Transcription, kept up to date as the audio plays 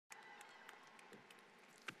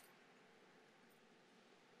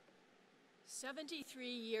73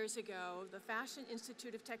 years ago, the Fashion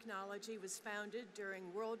Institute of Technology was founded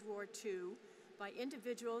during World War II by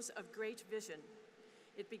individuals of great vision.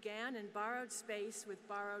 It began in borrowed space with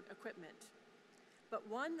borrowed equipment. But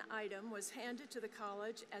one item was handed to the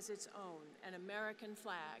college as its own, an American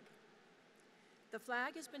flag. The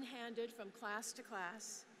flag has been handed from class to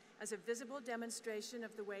class as a visible demonstration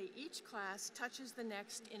of the way each class touches the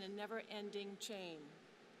next in a never-ending chain.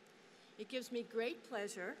 It gives me great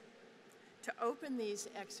pleasure to open these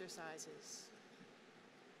exercises.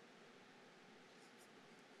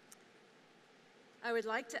 I would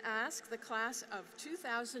like to ask the class of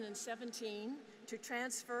 2017 to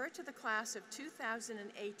transfer to the class of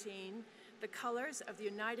 2018 the colors of the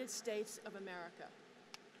United States of America.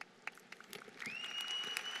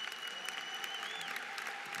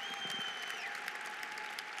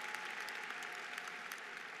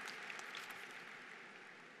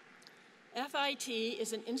 FIT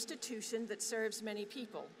is an institution that serves many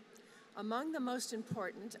people. Among the most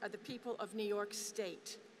important are the people of New York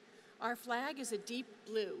State. Our flag is a deep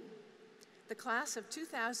blue. The class of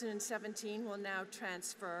 2017 will now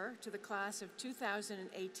transfer to the class of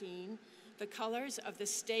 2018 the colors of the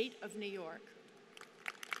state of New York.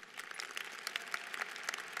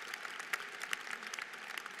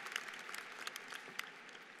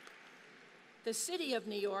 The city of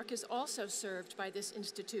New York is also served by this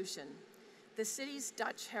institution. The city's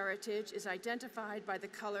Dutch heritage is identified by the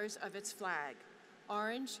colors of its flag,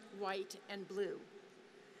 orange, white, and blue.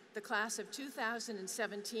 The class of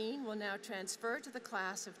 2017 will now transfer to the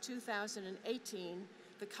class of 2018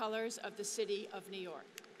 the colors of the city of New York.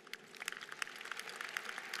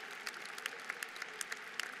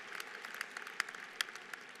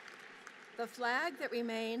 The flag that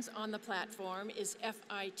remains on the platform is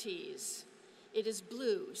FIT's. It is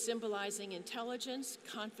blue, symbolizing intelligence,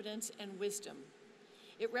 confidence, and wisdom.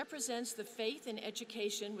 It represents the faith in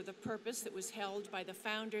education with a purpose that was held by the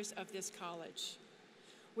founders of this college.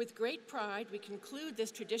 With great pride, we conclude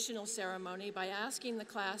this traditional ceremony by asking the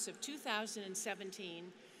class of 2017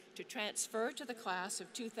 to transfer to the class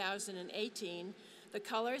of 2018 the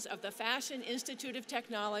colors of the Fashion Institute of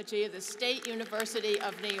Technology of the State University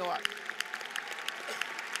of New York.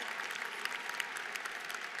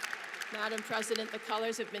 Madam President, the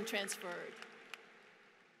colors have been transferred.